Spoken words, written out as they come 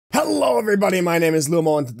Hello everybody, my name is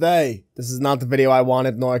Lumo, and today, this is not the video I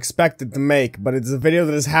wanted nor expected to make, but it's a video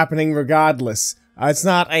that is happening regardless. It's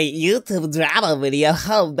not a YouTube drama video,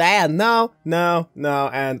 oh man, no,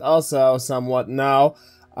 and also, somewhat no.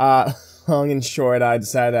 Long and short, I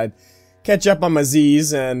decided I'd catch up on my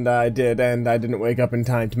Z's, and I did, and I didn't wake up in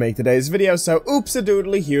time to make today's video, so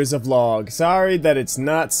oops-a-doodly, here's a vlog. Sorry that it's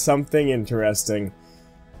not something interesting.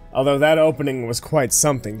 Although that opening was quite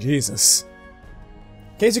something, Jesus.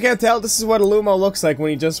 In case you can't tell, this is what a Lumo looks like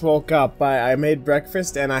when he just woke up. I made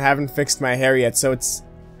breakfast and I haven't fixed my hair yet, so it's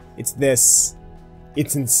this.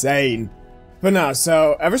 It's insane. But no,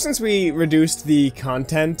 so ever since we reduced the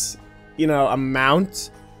content,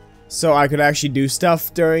 amount, so I could actually do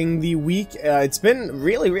stuff during the week, it's been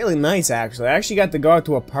really nice actually. I actually got to go out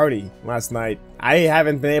to a party last night. I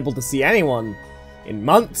haven't been able to see anyone in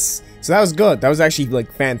months, so that was good. That was actually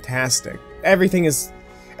like fantastic. Everything is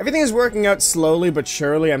working out slowly but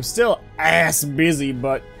surely. I'm still ass busy,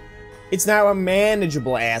 but it's now a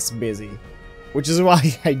manageable ass busy, which is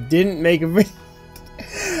why I didn't make a video.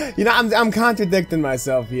 I'm contradicting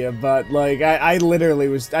myself here, but like I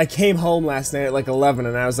literally I came home last night at like 11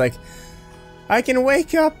 and I was like, I can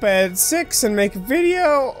wake up at 6 and make a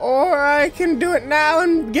video, or I can do it now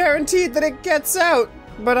and guarantee that it gets out,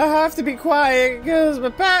 but I have to be quiet because my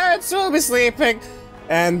parents will be sleeping.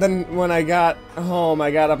 And then when I got home,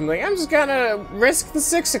 I got up and like, I'm just gonna risk the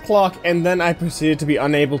 6 o'clock, and then I proceeded to be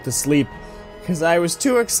unable to sleep because I was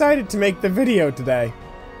too excited to make the video today.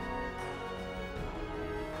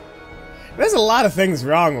 There's a lot of things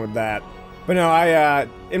wrong with that. But no,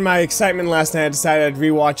 in my excitement last night, I decided I'd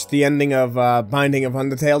rewatch the ending of Binding of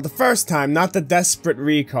Undertale the first time, not the desperate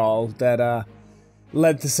recall that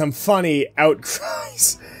led to some funny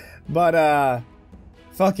outcries. But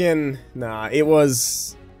fucking, nah, that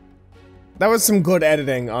was some good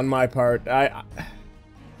editing on my part.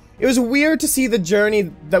 It was weird to see the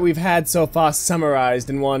journey that we've had so far summarized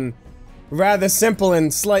in one rather simple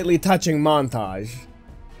and slightly touching montage.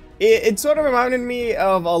 It sort of reminded me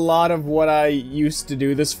of a lot of what I used to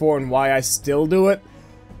do this for and why I still do it.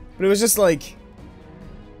 But it was just like,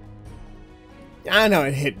 I don't know,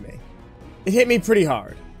 it hit me. It hit me pretty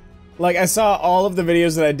hard. Like, I saw all of the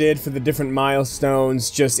videos that I did for the different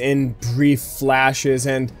milestones just in brief flashes,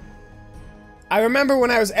 and I remember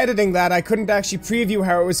when I was editing that, I couldn't actually preview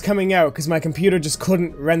how it was coming out because my computer just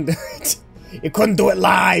couldn't render it. It couldn't do it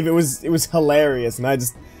live. It was hilarious, and I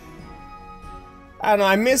don't know,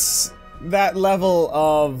 I miss that level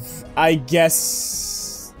of, I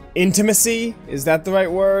guess, intimacy? Is that the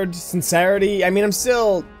right word? Sincerity? I mean, I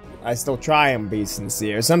still try and be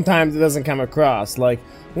sincere. Sometimes it doesn't come across, like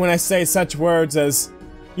when I say such words as,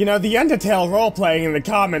 the Undertale roleplaying in the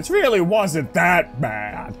comments really wasn't that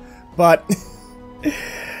bad. But,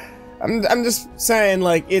 I'm just saying,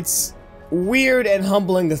 like, it's weird and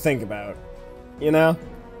humbling to think about,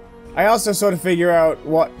 I also sort of figure out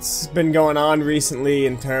what's been going on recently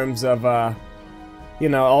in terms of,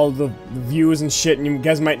 all the views and shit, and you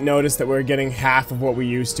guys might notice that we're getting half of what we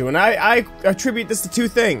used to, and I attribute this to two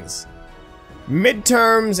things.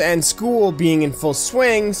 Midterms and school being in full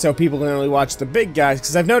swing, so people can only watch the big guys,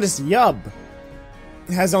 because I've noticed Yub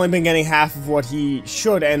has only been getting half of what he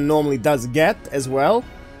should and normally does get as well.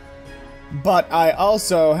 But I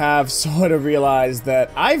also have sort of realized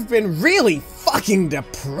that I've been really fucking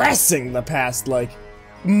depressing the past, like,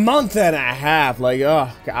 month and a half. Like, oh,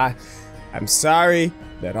 God, I'm sorry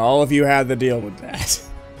that all of you had to deal with that.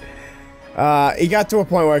 It got to a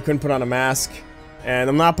point where I couldn't put on a mask,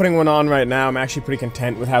 and I'm not putting one on right now. I'm actually pretty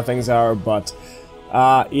content with how things are, but,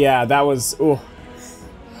 yeah, that was, well,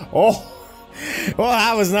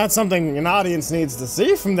 that was not something an audience needs to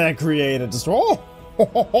see from their creator. Just,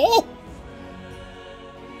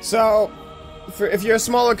 So, if you're a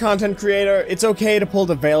smaller content creator, it's okay to pull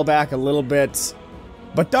the veil back a little bit,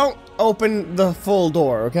 but don't open the full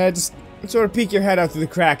door, okay? Just sort of peek your head out through the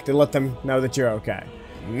crack to let them know that you're okay.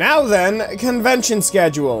 Now then, convention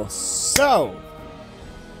schedule. So,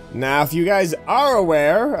 now if you guys are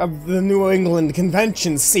aware of the New England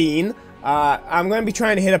convention scene, I'm going to be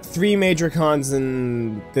trying to hit up 3 major cons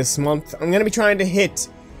in this month. I'm going to be trying to hit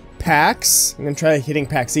PAX. I'm going to try hitting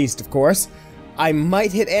PAX East, of course. I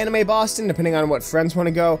might hit Anime Boston, depending on what friends want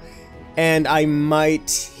to go, and I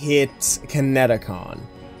might hit Kineticon.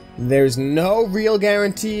 There's no real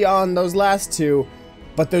guarantee on those last two,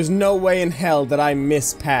 but there's no way in hell that I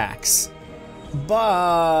miss PAX.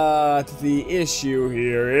 But the issue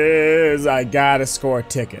here is I gotta score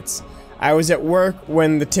tickets. I was at work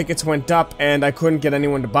when the tickets went up, and I couldn't get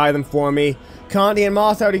anyone to buy them for me. Condi and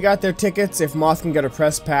Moth already got their tickets. If Moth can get a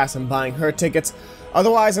press pass, I'm buying her tickets.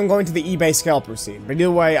 Otherwise, I'm going to the eBay scalper scene. But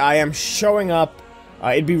either way, I am showing up.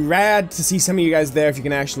 It'd be rad to see some of you guys there if you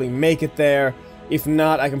can actually make it there. If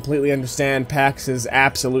not, I completely understand. PAX is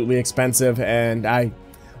absolutely expensive, and I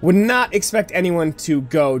would not expect anyone to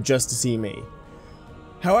go just to see me.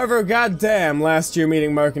 However, goddamn, last year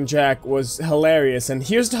meeting Mark and Jack was hilarious, and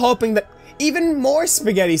here's to hoping that even more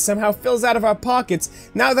spaghetti somehow fills out of our pockets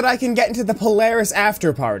now that I can get into the Polaris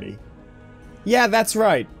after party. Yeah, that's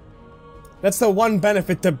right. That's the one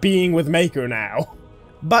benefit to being with Maker now.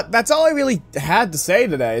 But that's all I really had to say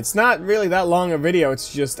today. It's not really that long a video,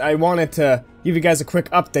 it's just I wanted to give you guys a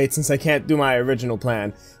quick update since I can't do my original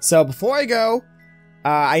plan. So before I go,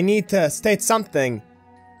 I need to state something.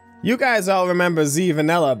 You guys all remember Z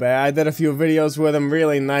Vanilla Bear. I did a few videos with him,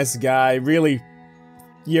 really nice guy, really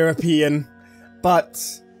European.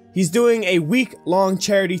 But he's doing a week-long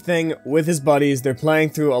charity thing with his buddies. They're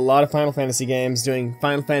playing through a lot of Final Fantasy games, doing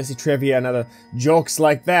Final Fantasy trivia and other jokes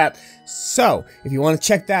like that. So, if you want to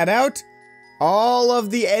check that out, all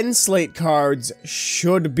of the end slate cards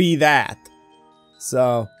should be that.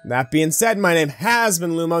 So, that being said, my name has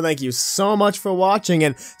been Lumo. Thank you so much for watching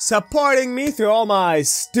and supporting me through all my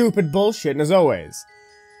stupid bullshit. And as always,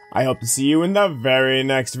 I hope to see you in the very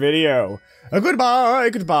next video. Goodbye,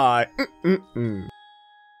 goodbye.